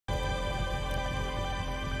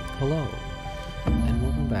Hello, and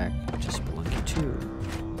welcome back to Spelunky 2.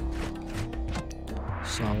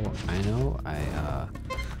 So, I know I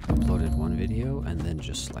uploaded one video and then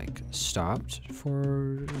just like stopped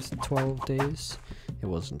for 12 days. It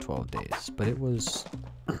wasn't 12 days, but it was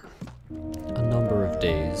a number of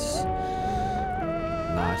days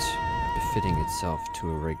not befitting itself to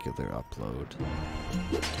a regular upload.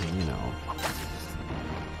 And, you know,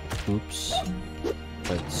 oops.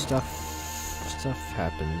 But stuff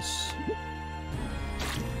happens.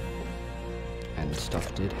 And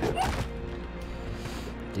stuff did happen.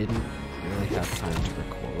 Didn't really have time to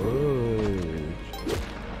record.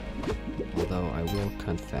 Although I will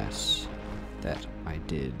confess that I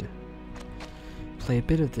did play a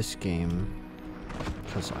bit of this game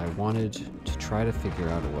because I wanted to try to figure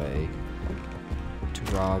out a way to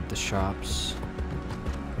rob the shops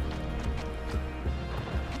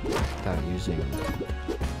without using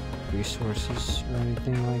resources or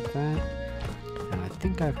anything like that. And I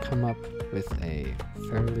think I've come up with a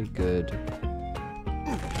fairly good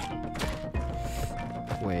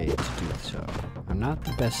way to do so. I'm not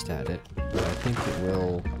the best at it, but I think it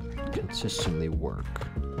will consistently work.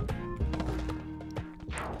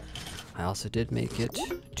 I also did make it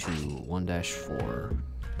to 1-4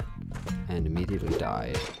 and immediately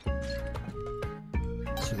died.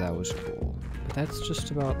 So that was cool. But that's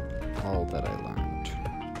just about all that I learned.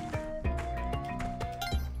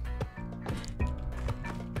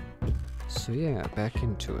 So yeah, back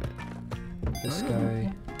into it. This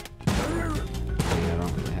guy, I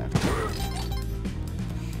don't really have to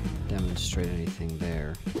demonstrate anything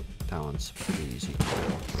there. That one's pretty easy.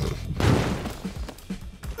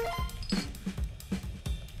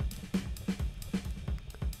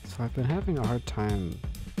 So I've been having a hard time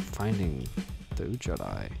finding the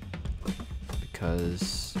Ujjarai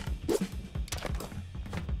because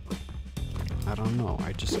I don't know,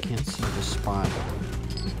 I just can't seem to spot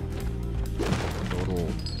the little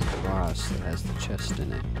glass that has the chest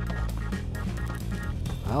in it.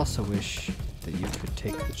 I also wish that you could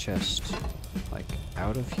take the chest like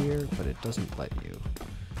out of here, but it doesn't let you.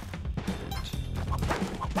 And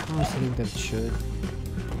I honestly think that it should,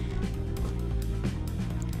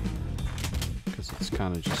 because it's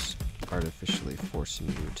kind of just artificially forcing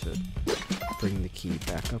you to bring the key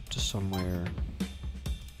back up to somewhere.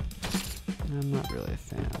 And I'm not really a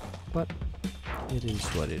fan, but it is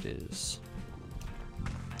what it is.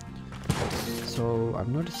 So I've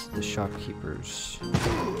noticed that the shopkeepers,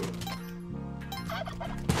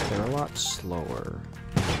 they're a lot slower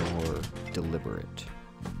and more deliberate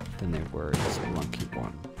than they were in Spelunky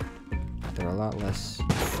 1. They're a lot less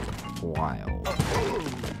wild. I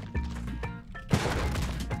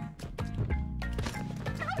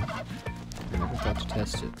never got to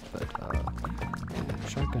test it, but yeah,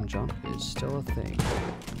 shotgun jump is still a thing.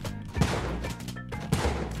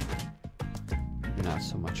 Maybe not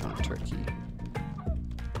so much on a turkey.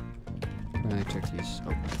 Any turkeys?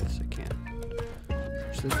 Oh, yes I can.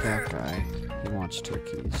 There's this bad guy. He wants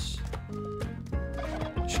turkeys.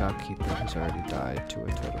 The shopkeeper has already died to a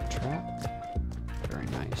totem trap. Very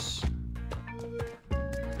nice.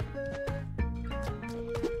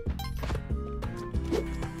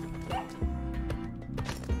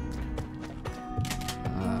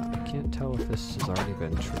 I can't tell if this has already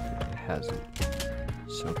been triggered. It hasn't.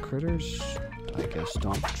 So critters, I guess,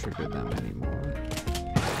 don't trigger them anymore.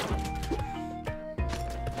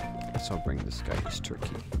 I'll bring this guy his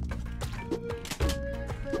turkey.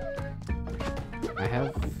 I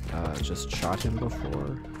have just shot him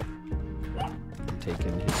before and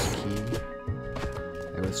taken his key.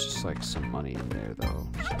 There was just like some money in there though,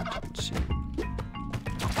 so it didn't seem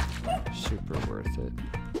super worth it.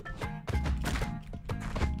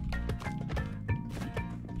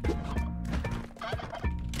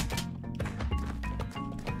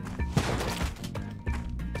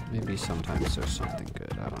 Maybe sometimes there's something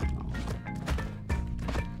good, I don't know.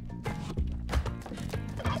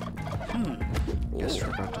 Guess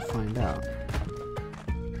we're about to find out.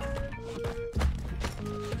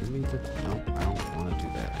 Give me the... Nope, I don't want to do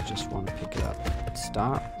that. I just want to pick it up.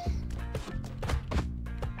 Stop.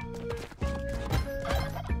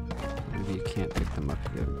 Maybe you can't pick them up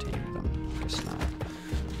if you haven't tamed them. Guess not.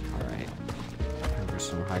 Alright. Time for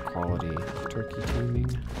some high quality turkey taming.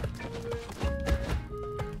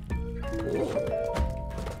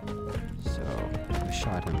 So, I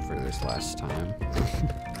shot him for this last time.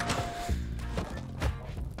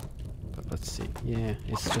 But let's see. Yeah,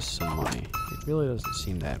 it's just some money. It really doesn't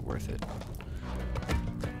seem that worth it.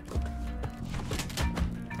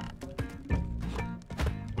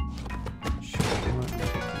 Should I do it? I'm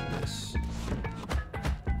taking this.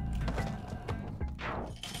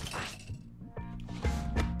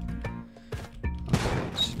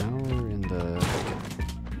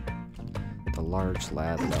 large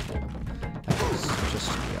lab level. That was just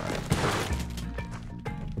chaotic.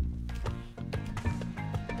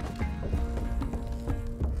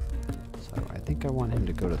 So I think I want him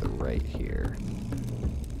to go to the right here.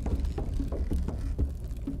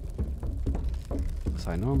 So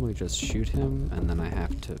I normally just shoot him, and then I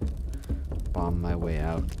have to bomb my way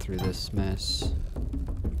out through this mess.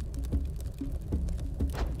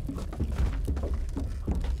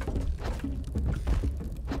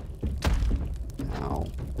 Ow.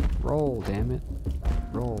 Roll, damn it.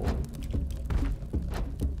 Roll.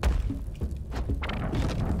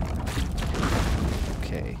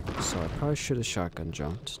 Okay, so I probably should have shotgun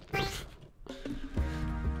jumped.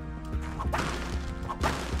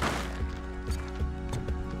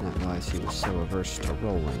 Didn't realize he was so averse to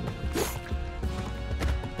rolling.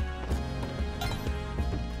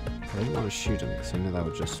 I didn't want to shoot him because I knew that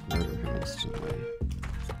would just murder him instantly.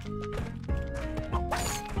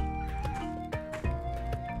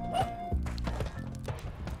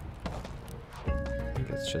 I think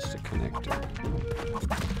it's just a connector.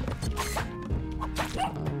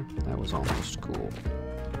 Oh, that was almost cool.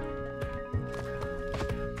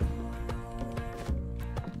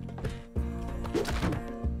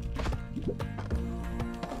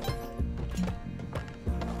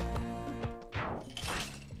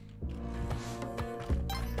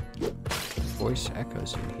 Voice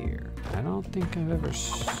echoes in here. I don't think I've ever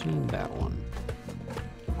seen that one.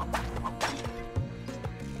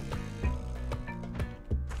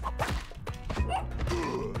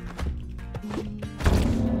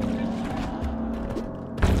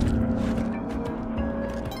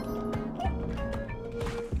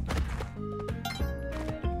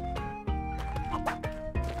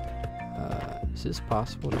 Is this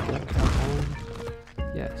possible to get cut on?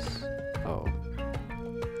 Yes. Oh.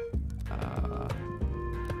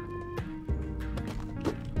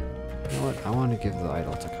 You know what? I want to give the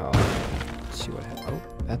idol to Kyle. Let's see what happens. Oh,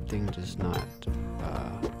 that thing does not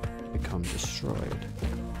become destroyed.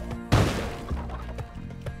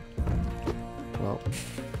 Well,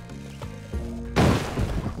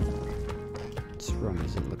 this room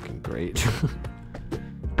isn't looking great.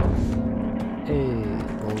 Hey,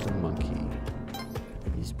 golden monkey.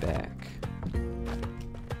 He's back.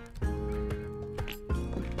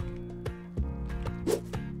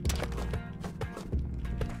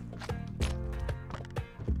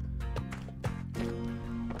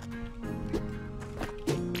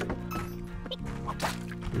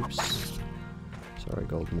 Oops. Sorry,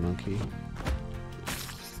 golden monkey.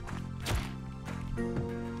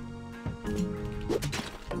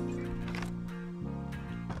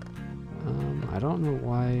 I don't know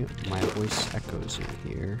why my voice echoes in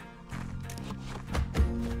here.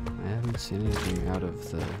 I haven't seen anything out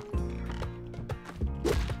of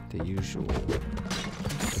the usual.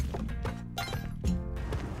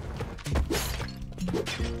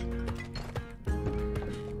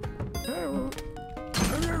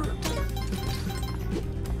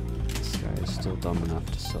 This guy is still dumb enough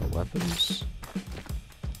to sell weapons.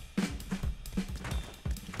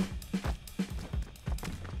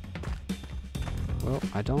 Well,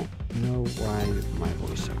 I don't know why my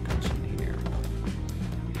voice echoes in here.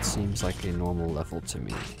 It seems like a normal level to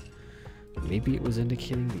me. Maybe it was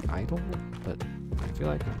indicating the idol, but I feel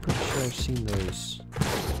like I'm pretty sure I've seen those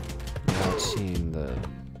without seeing the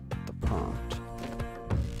prompt.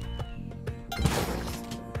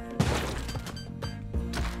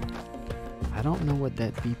 I don't know what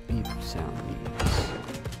that beep beep sound means.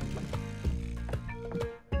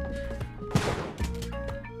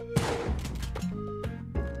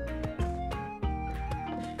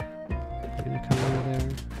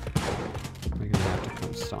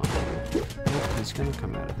 He's gonna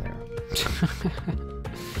come out of there.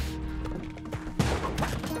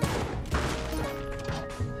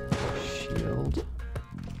 Shield.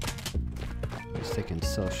 I guess they can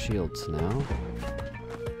sell shields now.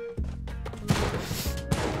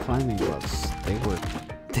 Climbing gloves.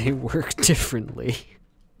 They work differently.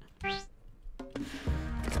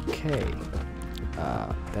 Okay.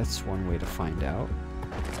 That's one way to find out.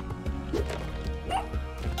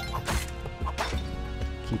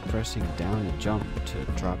 Keep pressing down and jump to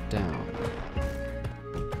drop down.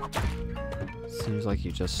 Seems like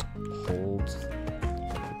you just hold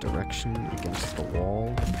the direction against the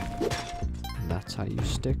wall, and that's how you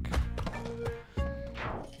stick.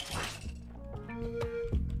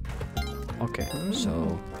 Okay,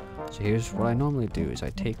 so here's what I normally do is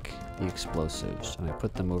I take the explosives and I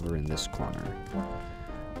put them over in this corner.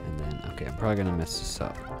 And then, okay, I'm probably gonna mess this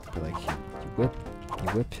up. But like, you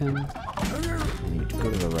whip him, and you go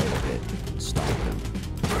to the right a bit and stop him.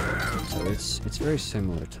 So it's very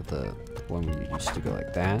similar to the one where you used to go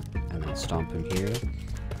like that, and then stomp him here,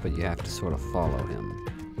 but you have to sort of follow him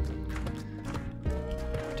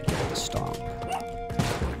to get the stomp.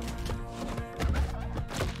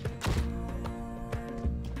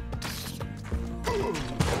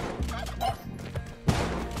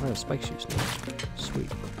 I have spike shoes now.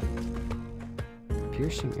 Sweet.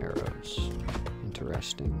 Piercing arrows.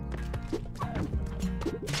 Interesting.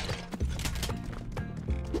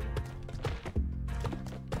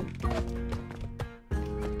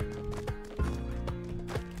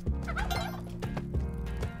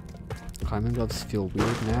 Climbing gloves feel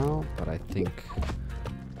weird now, but I think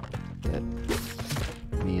that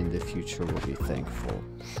me in the future will be thankful.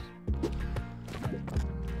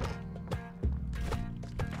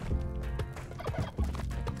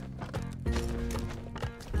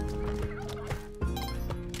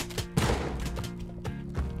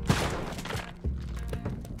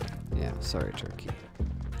 Yeah, sorry, turkey.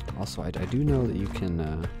 Also, I do know that you can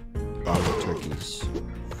bother turkeys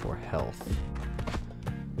for health.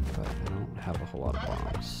 But I don't have a whole lot of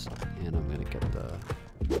bombs, and I'm gonna get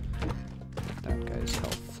that guy's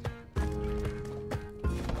health.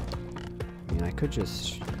 I mean, I could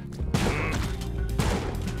just...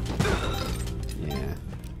 Yeah.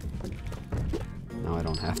 Now I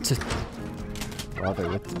don't have to bother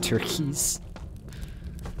with the turkeys.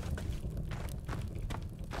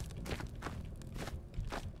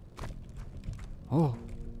 Oh!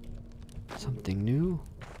 Something new?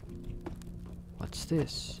 What's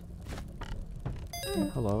this?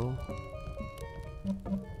 Hello.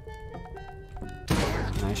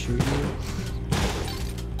 Can I shoot you?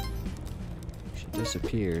 She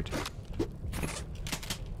disappeared.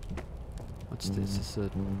 What's this? Is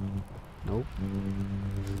it? Nope.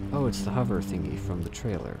 Oh, it's the hover thingy from the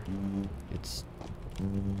trailer. It's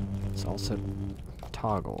also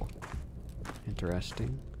toggle.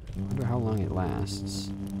 Interesting. Wonder how long it lasts.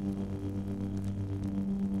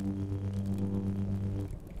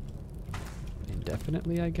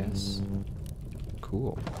 Indefinitely, I guess?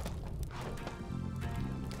 Cool.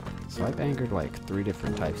 So I've angered like 3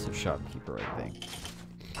 different types of shopkeeper, I think.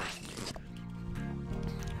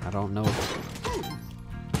 I don't know if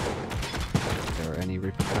there are any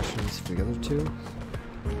repercussions for the other 2.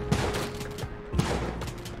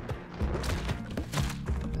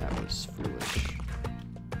 That was foolish.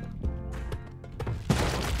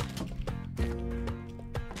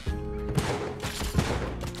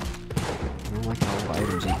 I don't like how all the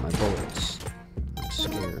items eat my bullets. I'm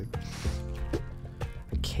scared.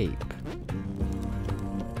 A cape.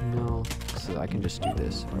 No, so I can just do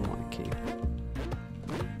this if I want a cape.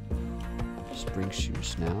 Spring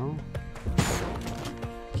shoes now.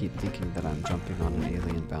 Keep thinking that I'm jumping on an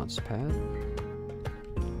alien bounce pad,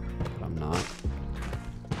 but I'm not.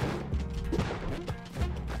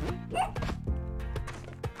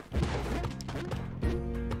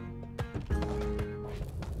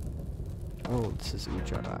 Oh, this is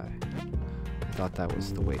Ujjayi. I thought that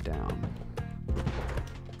was the way down.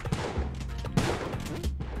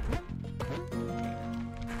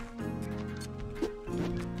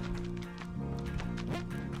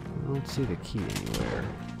 I don't see the key anywhere.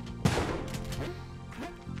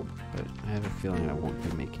 But I have a feeling I won't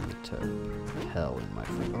be making it to hell in my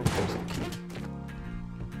front. Oh, there's the key.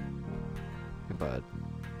 Hey, bud.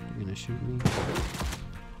 You gonna shoot me?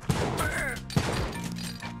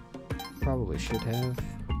 Probably should have.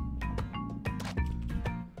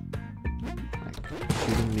 Like,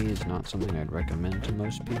 shooting me is not something I'd recommend to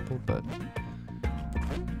most people, but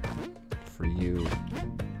for you,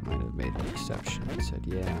 I might have made an exception and said,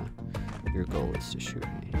 yeah, your goal is to shoot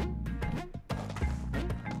me.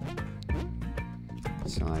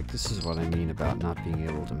 So, like, this is what I mean about not being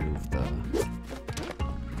able to move the...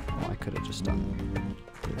 Oh, I could have just done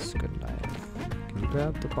this, couldn't I have? Can you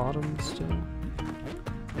grab the bottom still?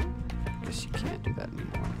 You can't do that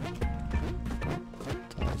anymore.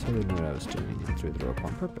 But I totally knew what I was doing and threw the rope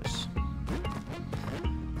on purpose.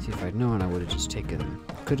 See, if I'd known, I would have just taken,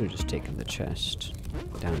 could have just taken the chest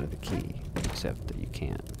down to the key, except that you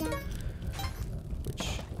can't.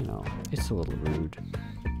 Which, you know, it's a little rude.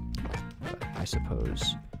 But I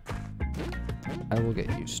suppose I will get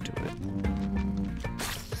used to it.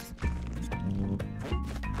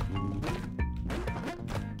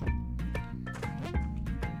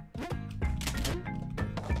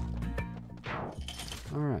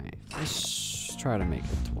 Alright, let's try to make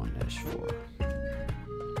it to 1-4.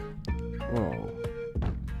 Whoa.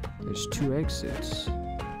 There's 2 exits.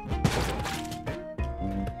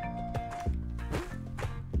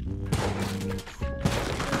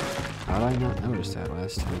 How did I not notice that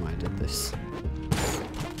last time I did this?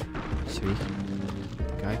 Sweet.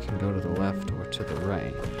 guy can go to the left or to the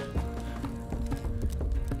right.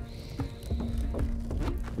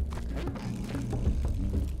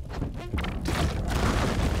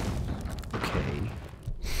 Okay.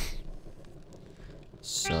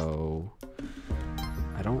 So,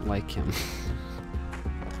 I don't like him.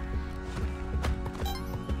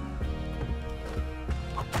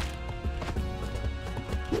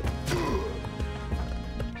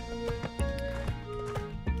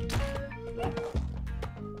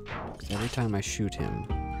 Every time I shoot him,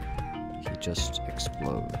 he just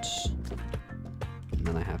explodes. And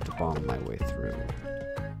then I have to bomb my way through.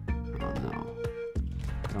 Oh no.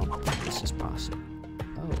 I don't think this is possible.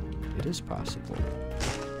 Oh, it is possible.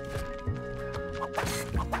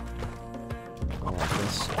 Oh, I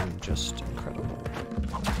guess I'm just incredible.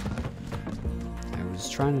 I was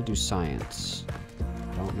trying to do science.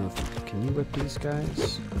 I don't know if... Can you whip these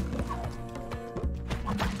guys?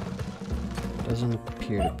 Doesn't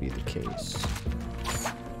appear to be the case.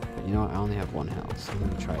 But you know what? I only have 1 health, so I'm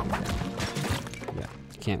gonna try it again. Yeah,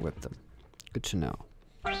 you can't whip them. Good to know.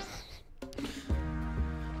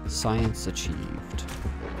 Science achieved.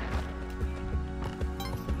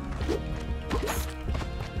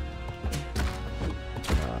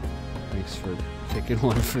 Thanks for picking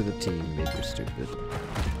one for the team, Major Stupid.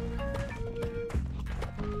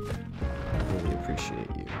 I really appreciate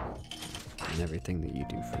you and everything that you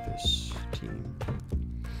do for this team.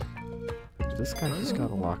 This guy, he's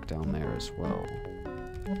got a lockdown there as well.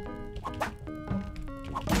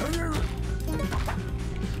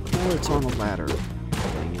 Oh, it's on a ladder.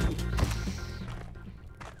 Dang it.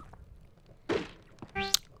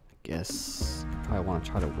 Guess I probably want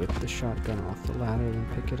to try to whip the shotgun off the ladder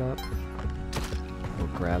and pick it up. Or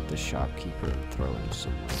grab the shopkeeper and throw him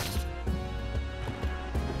somewhere.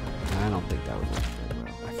 I don't think that would work very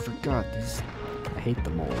well. I forgot these. I hate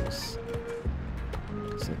the moles.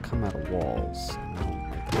 They come out of walls. And I don't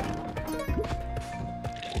like that.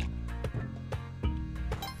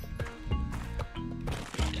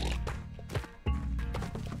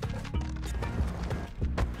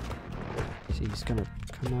 See, he's gonna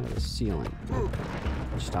come out of the ceiling.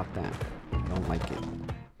 Stop that. I don't like it.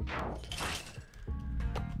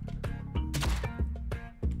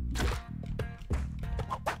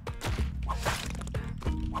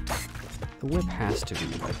 The whip has to be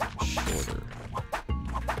like shorter.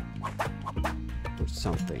 Or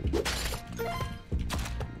something.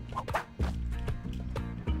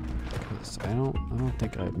 Because I don't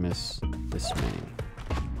think I'd miss this many.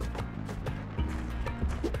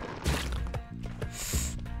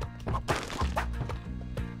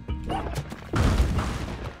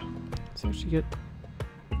 So you get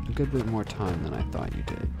a good bit more time than I thought you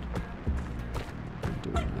did.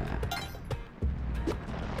 Doing that.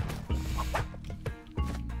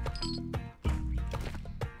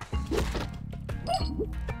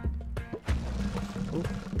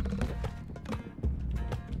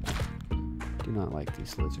 Do not like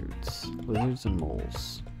these lizards. Lizards and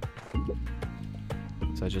moles.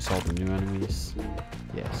 Is that just all the new enemies?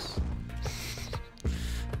 Yes.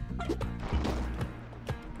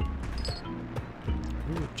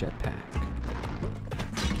 Ooh, jetpack.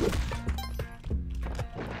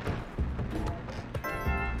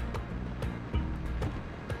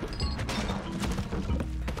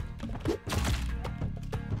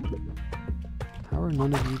 How are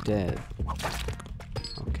none of you dead?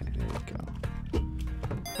 Okay, there we go.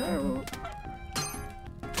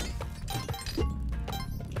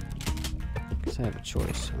 Guess I have a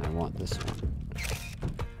choice, and I want this one.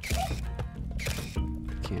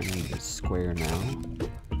 Can't leave it square now.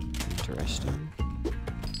 Interesting.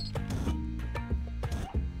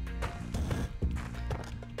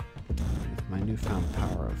 With my newfound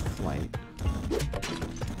power of flight.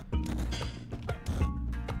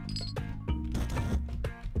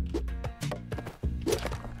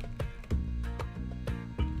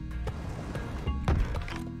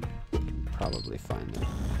 Probably find the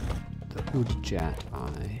Udjat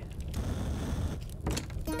eye.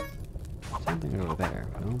 Something over there,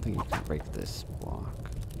 but I don't think you can break this block.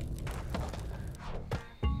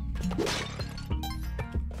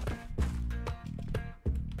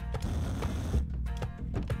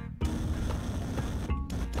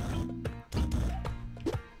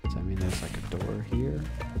 Does that mean there's like a door here?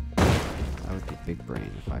 That would be big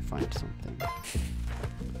brain if I find something.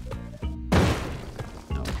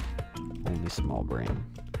 No. Only small brain.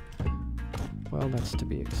 Well, that's to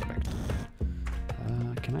be expected.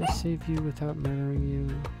 Can I save you without murdering you?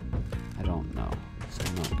 I don't know, so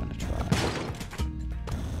I'm not gonna try.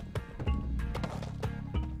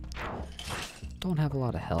 Don't have a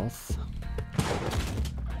lot of health.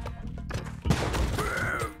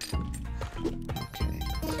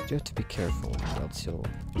 You have to be careful, or else you'll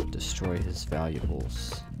destroy his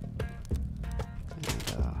valuables.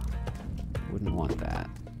 And, wouldn't want that.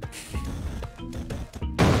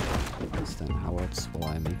 Because then how else will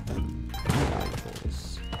I make them my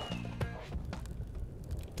valuables?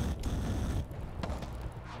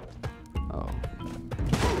 Oh.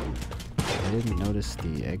 I didn't notice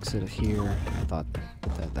the exit here. I thought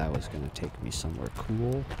that that was going to take me somewhere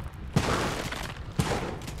cool.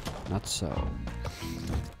 Not so.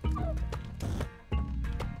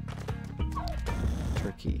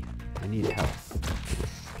 Turkey, I need health.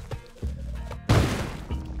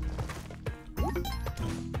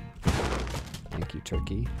 Thank you,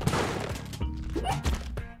 Turkey.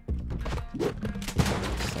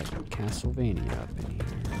 It's like Castlevania up in here.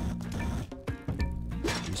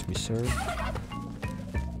 Excuse me, sir.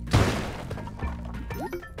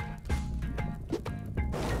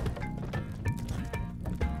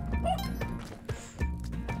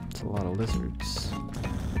 It's a lot of lizards.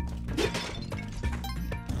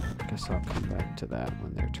 Guess I'll come back to that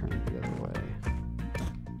when they're turning the other way.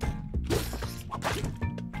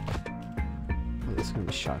 Oh, there's gonna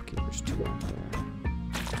be shopkeepers too, aren't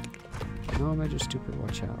there? No, am I just stupid?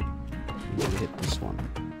 Watch out. I need to hit this one.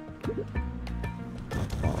 Not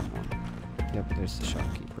the bottom one. Yep, there's the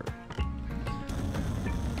shopkeeper.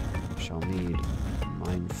 Shall need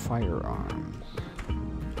mine firearm.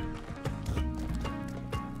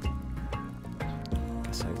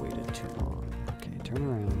 Guess I waited too long. Okay, turn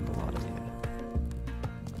around, a lot of you.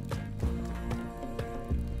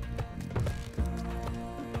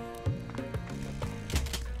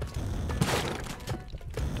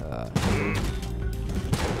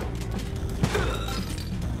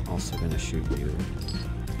 Also gonna shoot you.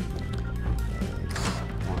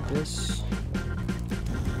 Want this?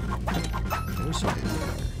 There's something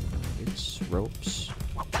there. It's ropes.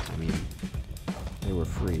 I mean, they were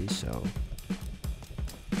free, so.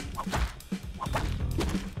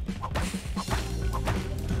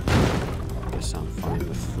 Guess I'm fine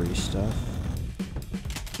with free stuff.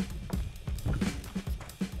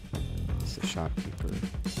 It's the shopkeeper.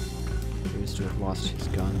 He appears to have lost his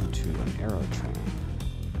gun to an arrow train.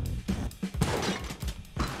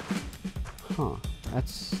 Huh,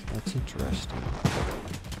 that's interesting.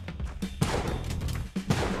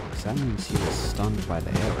 Because that means he was stunned by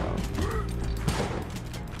the arrow.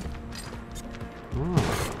 Oh.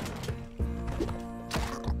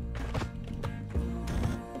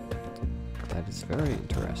 That is very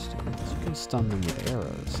interesting. So you can stun them with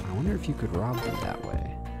arrows. I wonder if you could rob them that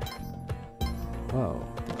way. Whoa,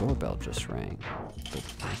 the doorbell just rang. But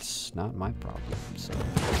that's not my problem, so.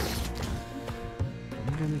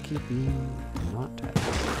 I'm gonna keep being not dead.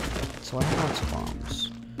 So I have lots of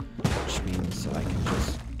bombs, which means that I can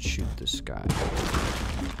just shoot this guy.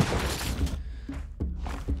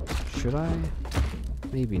 Should I?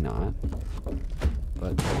 Maybe not.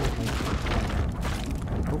 But I don't like it.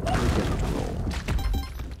 Hopefully get a roll.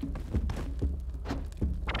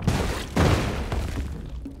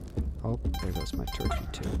 Oh, there goes my turkey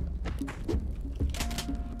too.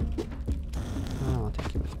 Oh, I'll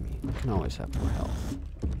take you with me. You can always have more health.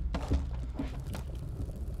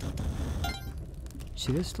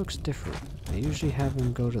 See, this looks different. I usually have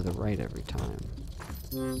him go to the right every time.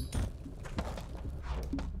 Don't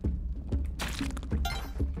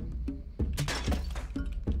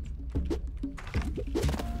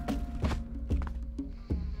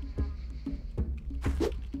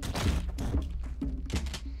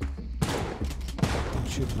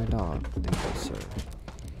shoot my dog. Thank you, sir.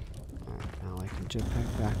 Alright, now I can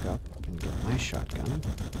jetpack back up and get my shotgun.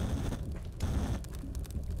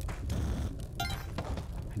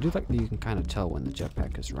 I do like that you can kind of tell when the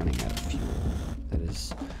jetpack is running out of fuel. That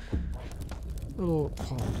is a little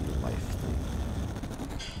quality of life thing.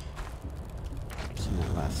 So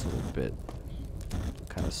that last little bit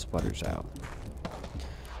kind of sputters out.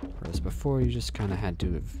 Whereas before you just kind of had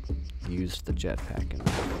to have used the jetpack in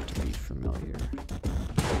order to be familiar.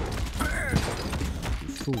 You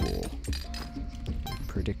fool. I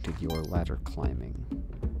predicted your ladder climbing.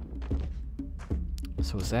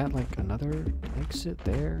 So is that like another exit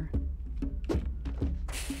there?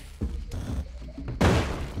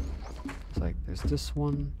 It's like there's this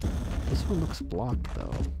one. This one looks blocked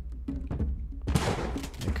though.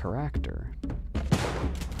 The character. I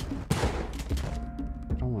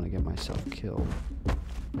don't want to get myself killed.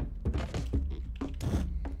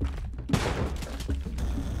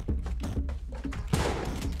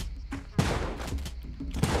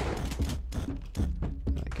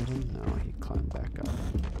 Did I get him? No, he climbed back up.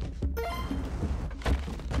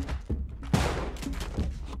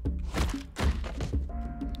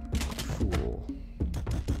 Fool.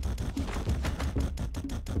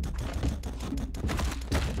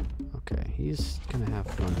 Okay, he's gonna have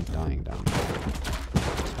fun dying down there.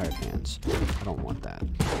 Tired hands. I don't want that.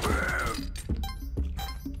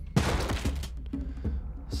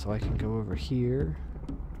 So I can go over here.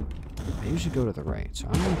 I usually go to the right, so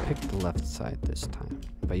I'm gonna pick the left side this time.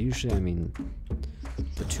 By usually I mean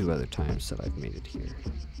the 2 other times that I've made it here.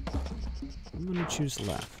 I'm gonna choose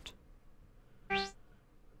left.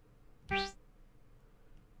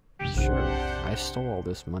 Sure, I stole all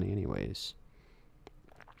this money anyways.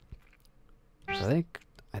 So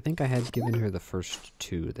I think I had given her the first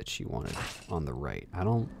 2 that she wanted on the right. I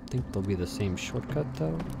don't think they'll be the same shortcut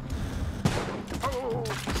though.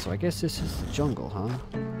 So I guess this is the jungle, huh?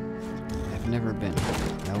 I've never been.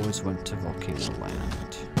 I always went to Volcano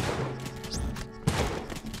Land.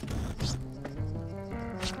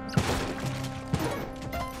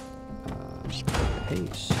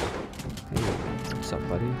 Pace. Hey, what's up,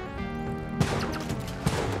 buddy?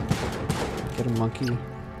 Get a monkey.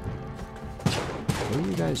 What are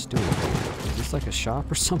you guys doing? Is this like a shop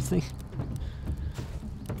or something?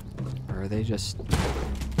 Or are they just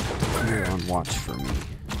here on watch for me?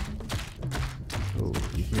 Oh,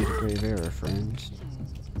 you've made a grave error, friend.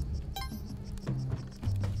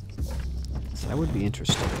 So that would be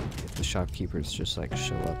interesting if the shopkeepers just like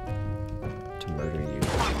show up to murder you.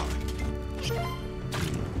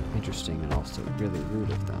 Interesting and also really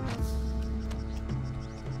rude of them.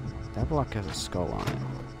 That block has a skull on it.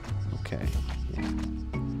 Okay, yeah.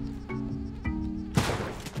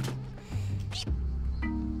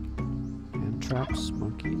 Hand traps,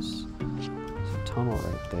 monkeys. There's a tunnel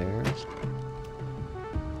right there.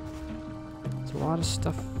 There's a lot of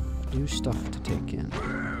stuff, new stuff to take in.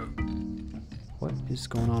 What is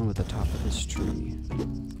going on with the top of this tree?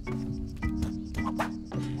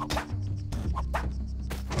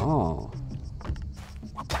 Oh.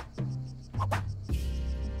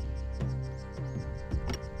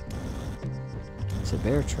 It's a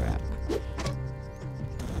bear trap.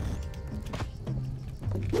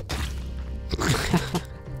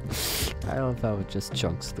 I love how it just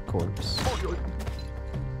chunks the corpse.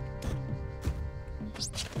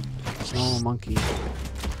 Oh, monkey.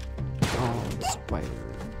 Oh, spider.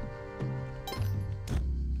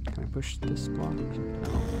 Can I push this block?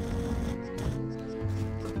 No.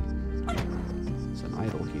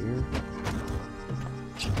 Idol here.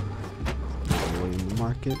 Probably in the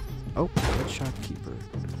market. Oh, that shopkeeper.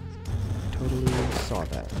 Totally saw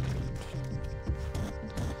that.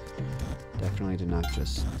 Definitely did not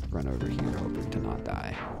just run over here hoping to not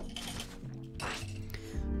die.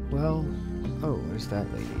 Well, oh, there's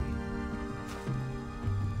that lady.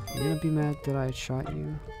 You gonna be mad that I shot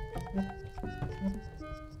you?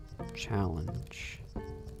 Challenge.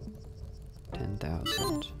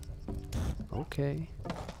 10,000. Okay.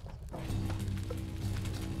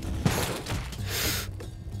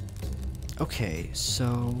 Okay,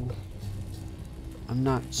 so I'm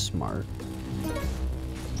not smart.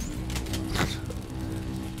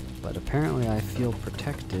 But apparently I feel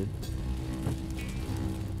protected.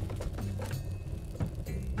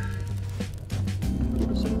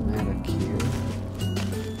 There's a medic here.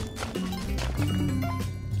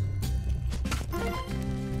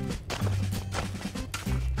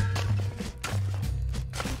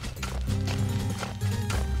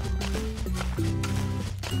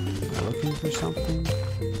 Or something?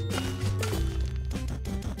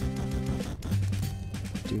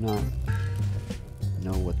 Do not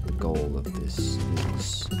know what the goal of this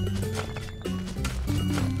is.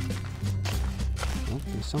 Oh,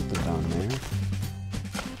 there's something down there.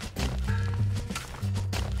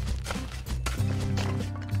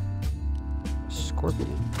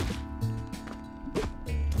 Scorpion.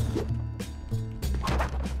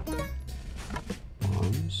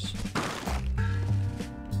 Arms.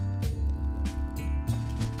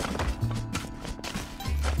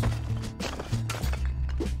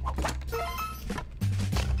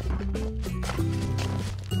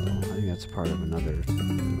 Part of another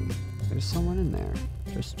room. There's someone in there,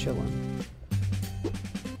 just chilling.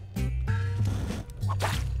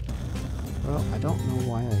 Well, I don't know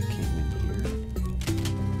why I came in here.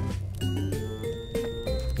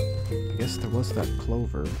 I guess there was that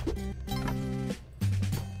clover.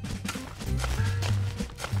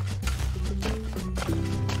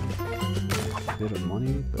 A bit of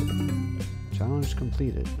money, but challenge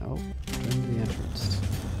completed. Oh, turn to the entrance.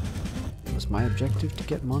 Was my objective to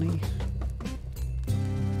get money?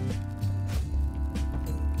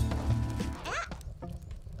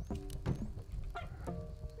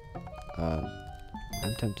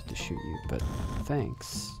 I'm tempted to shoot you, but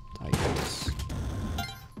thanks, I guess.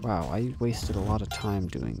 Wow, I wasted a lot of time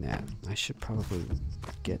doing that. I should probably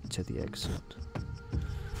get to the exit.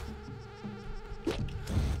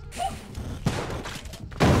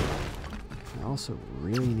 also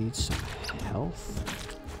really need some health.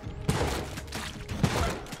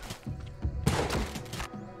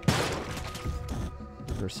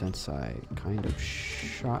 Ever since I kind of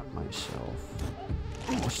shot myself.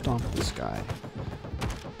 I'll stomp this guy.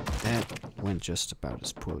 That went just about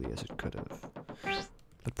as poorly as it could have.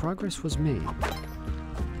 But progress was made.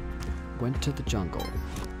 Went to the jungle.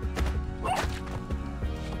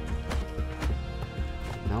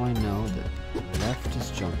 Now I know that left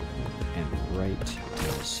is jungle and right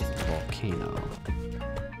is volcano.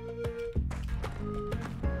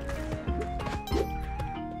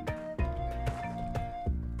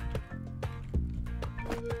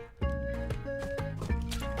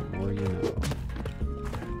 The more you know.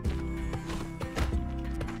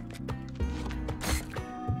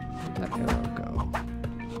 Where'd that arrow go?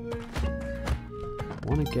 I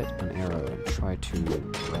want to get an arrow and try to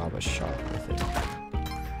rob a shot with it.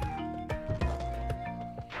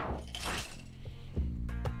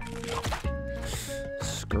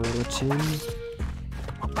 Skeleton.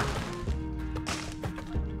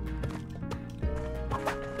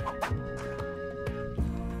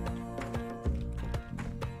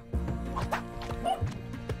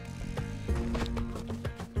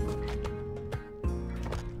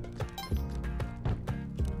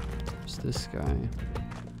 There's this guy.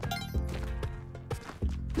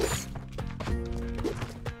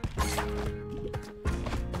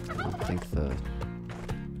 I don't think the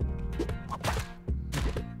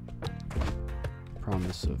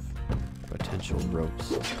promise of potential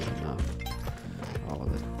ropes is good enough. Oh,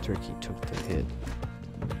 the turkey took the hit,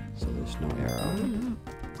 so there's no arrow.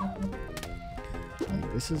 I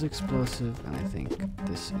think this is explosive, and I think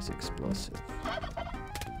this is explosive.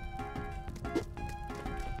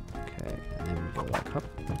 Okay, and then we go back up.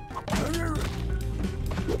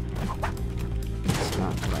 It's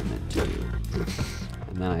not what I meant to do.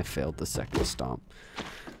 And then I failed the second stomp.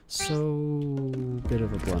 So, bit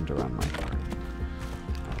of a blunder on my part.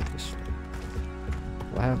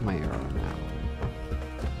 Well, I have my arrow now.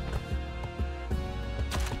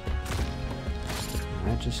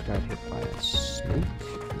 I just got hit by a snake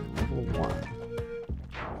in level 1.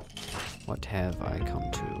 What have I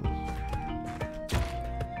come to?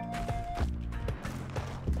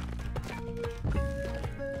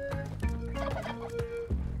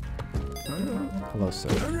 Hello, sir.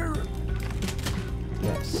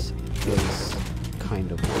 Yes, it is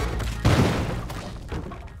kind of weird.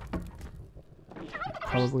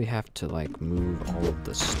 Probably have to like move all of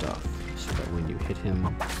the stuff so that when you hit him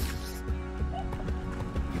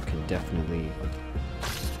you can definitely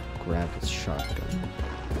grab his shotgun.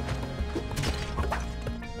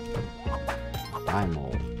 Die,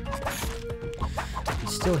 mole. He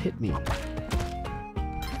still hit me. I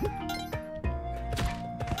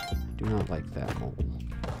do not like that mole.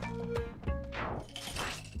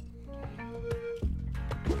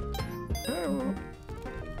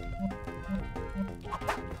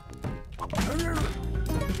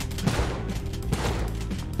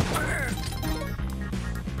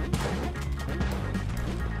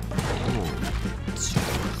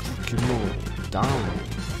 Down.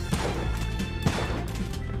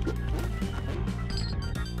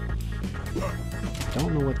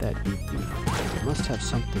 Don't know what that beep beep. It must have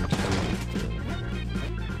something to do with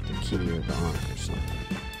the key or the arm or something.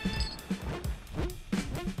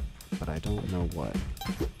 But I don't know what.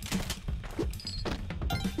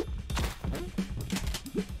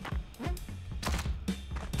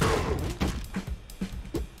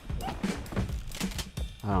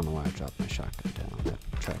 I don't know why I dropped my shotgun down. That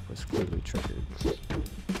trap was clearly triggered.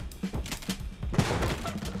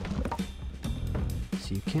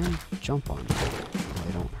 So you can jump on them.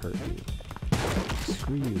 They don't hurt you.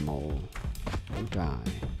 Screw you, mole. You die.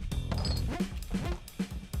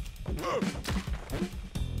 Oh.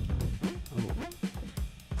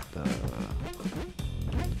 The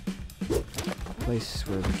place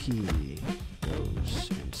where the key goes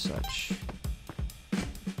and such.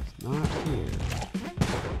 It's not here.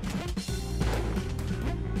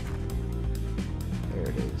 There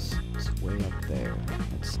it is. It's way up there.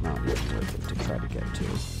 It's not even worth it to try to get to.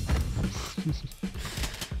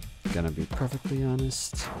 Gonna be perfectly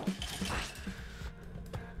honest.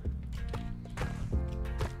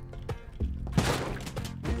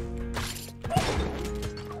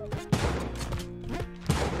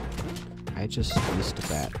 I just missed a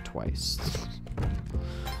bat twice.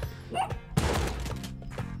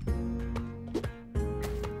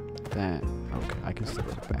 That, okay, I can still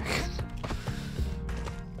get it back.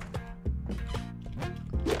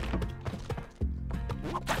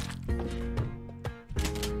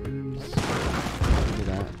 Please do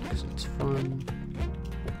that because it's fun.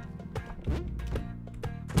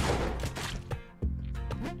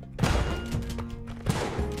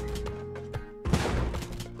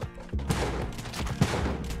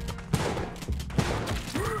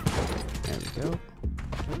 go.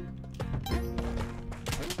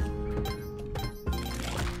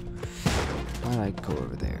 Why'd I go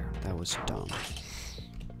over there? That was dumb.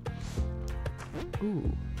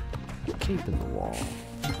 Ooh, a cape in the wall.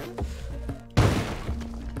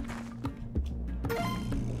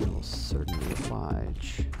 Will certainly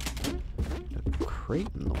oblige. A crate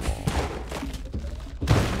in the wall.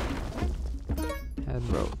 Had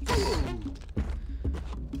ropes.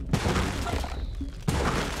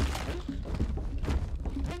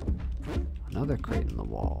 Another crate in the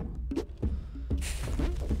wall.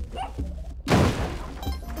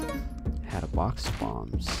 Had a box of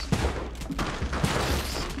bombs.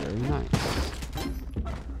 Very nice.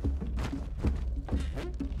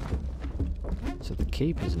 So the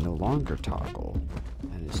cape is no longer toggle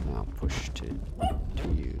and is now pushed to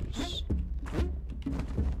use.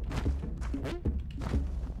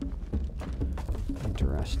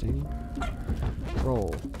 Interesting.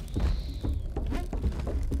 Roll.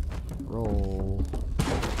 Roll.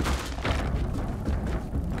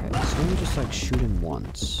 Okay, so let me just like shoot him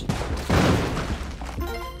once.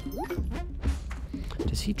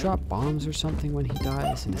 Does he drop bombs or something when he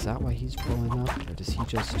dies? And is that why he's blowing up? Or does he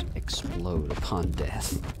just explode upon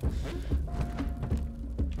death?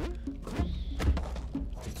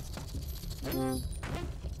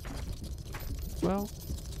 Well,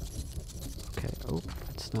 okay, oh,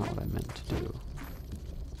 that's not what I meant to do.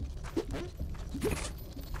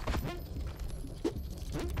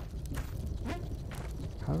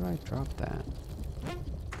 How did I drop that?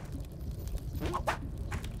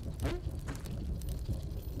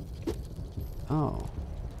 Oh.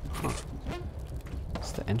 Huh.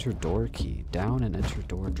 It's the enter door key. Down and enter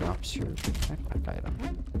door drops your backpack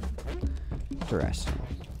item. Interesting.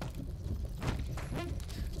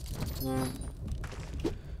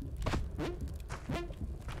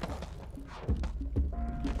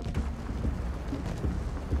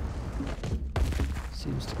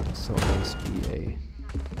 Seems to also always be a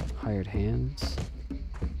hired hands.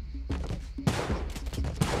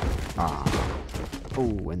 Ah.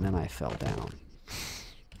 Oh, and then I fell down.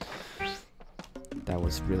 That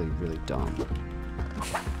was really, really dumb.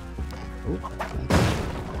 Oh,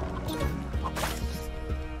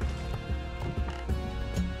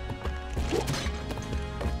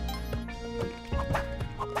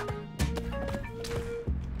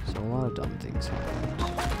 so a lot of dumb things happened.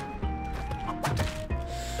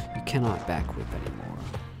 You cannot back whip anymore.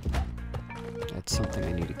 That's something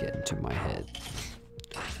I need to get into my head.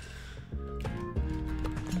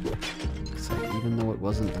 Even though it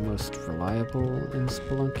wasn't the most reliable in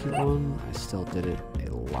Spelunky 1, I still did it a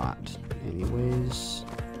lot anyways,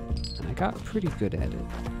 and I got pretty good at it.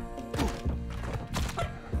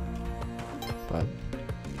 But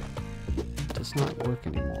it does not work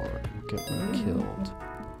anymore. You get killed.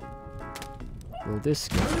 Will this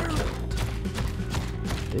get me killed?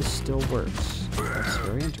 This still works. That's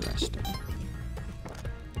very interesting.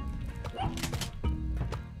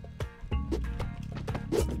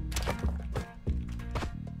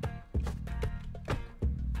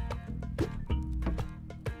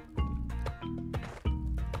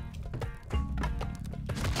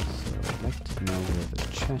 Know where the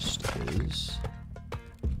chest is.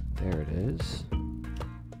 There it is.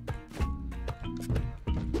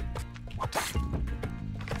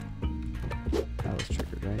 That was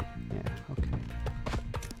triggered, right? Yeah, okay.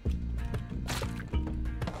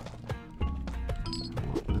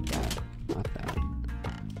 Not that. Not that.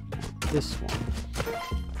 This one.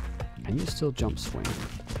 Can you still jump swing?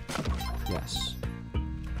 Yes.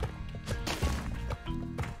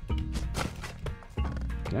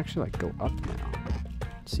 Can actually like go up now.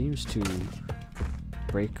 It seems to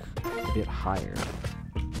break a bit higher.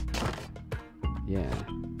 Yeah.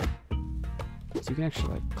 So you can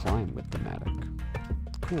actually like climb with the Matic.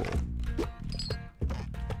 Cool.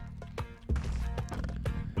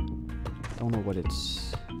 Don't know what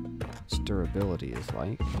its durability is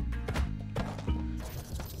like.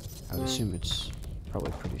 I would assume it's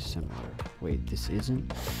probably pretty similar. Wait, this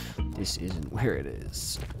isn't where it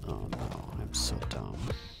is. Oh no, I'm so dumb.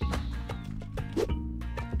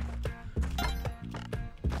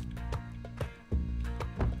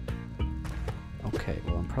 Okay,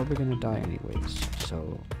 well I'm probably gonna die anyways,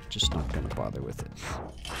 so just not gonna bother with it.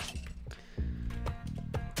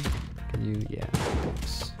 Can you? Yeah,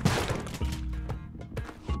 thanks.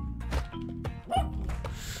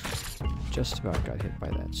 Just about got hit by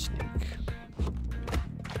that snake.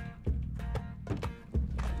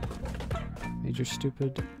 Major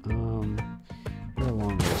stupid. You're a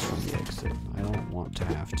long ways from the exit. I don't want to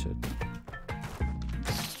have to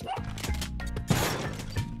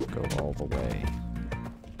go all the way.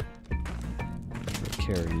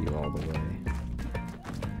 carry you all the way.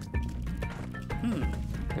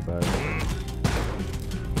 Hey, bud.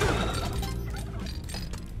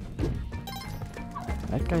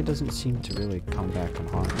 That guy doesn't seem to really come back and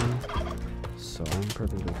haunt me, so I'm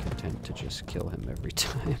perfectly content to just kill him every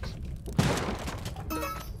time.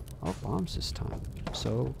 Oh, bombs this time.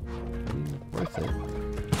 So, I mean, worth it.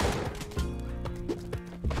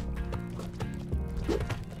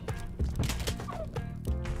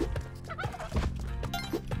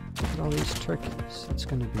 Look at all these turkeys. It's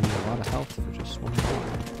gonna be a lot of health for just one bomb.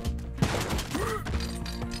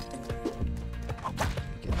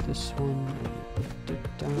 Get this one, and put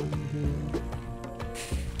it down here.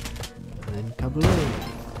 And then kablooey!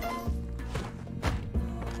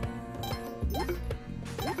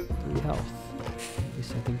 3 health. At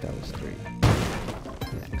least I think that was 3.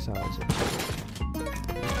 Yeah, because I was at 2.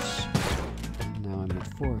 Oops. And now I'm at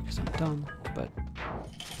 4 because I'm dumb, but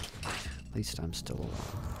at least I'm still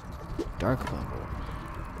alive. Dark level.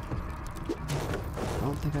 I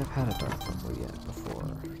don't think I've had a dark level yet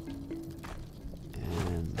before.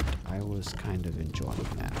 And I was kind of enjoying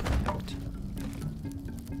that fact.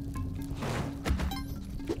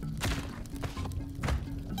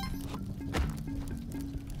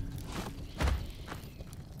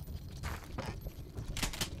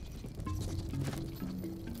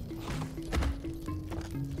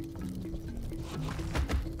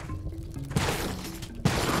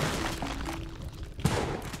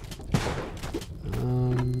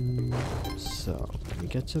 So, when we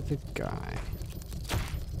get to the guy,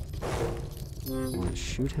 you want to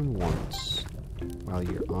shoot him once while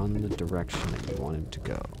you're on the direction that you want him to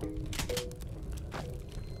go.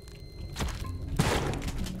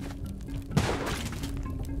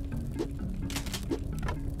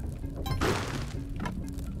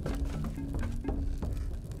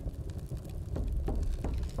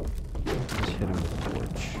 Just hit him with a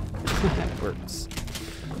torch. That works.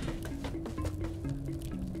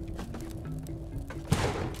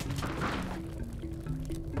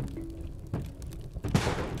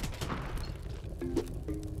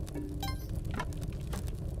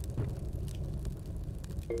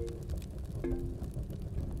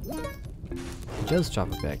 He does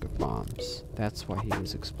drop a bag of bombs. That's why he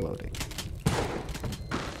was exploding.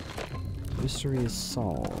 Mystery is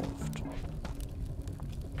solved.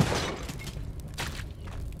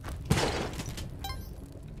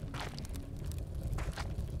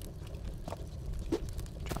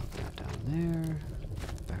 Drop that down there.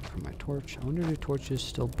 Back for my torch. I wonder do torches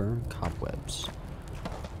still burn cobwebs?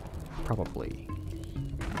 Probably.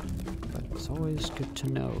 But it's always good to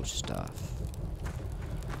know stuff.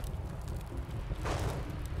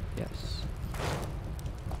 Yes.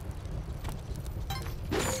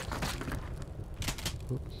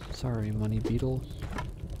 Oops, sorry, money beetle.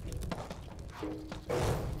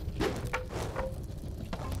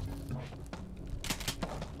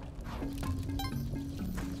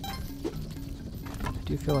 I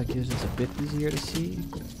do feel like yours is a bit easier to see.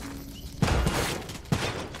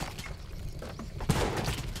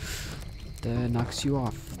 That knocks you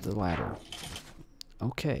off the ladder.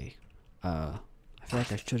 Okay. I feel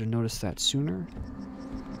like I should have noticed that sooner.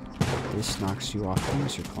 This knocks you off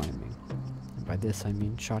things you're climbing. And by this I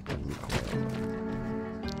mean shotgun recoil.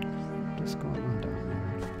 What's going on down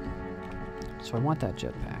there? So I want that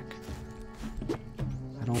jetpack.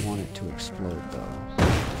 I don't want it to explode though.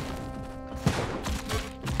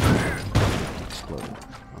 Explode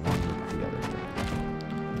along with the other thing.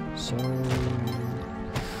 So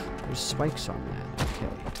there's spikes on that.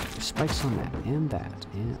 Okay. There's spikes on that and that.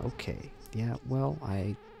 And okay. Yeah, well,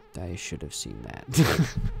 I should have seen that.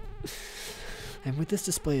 And with this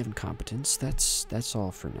display of incompetence, that's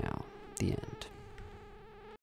all for now. The end.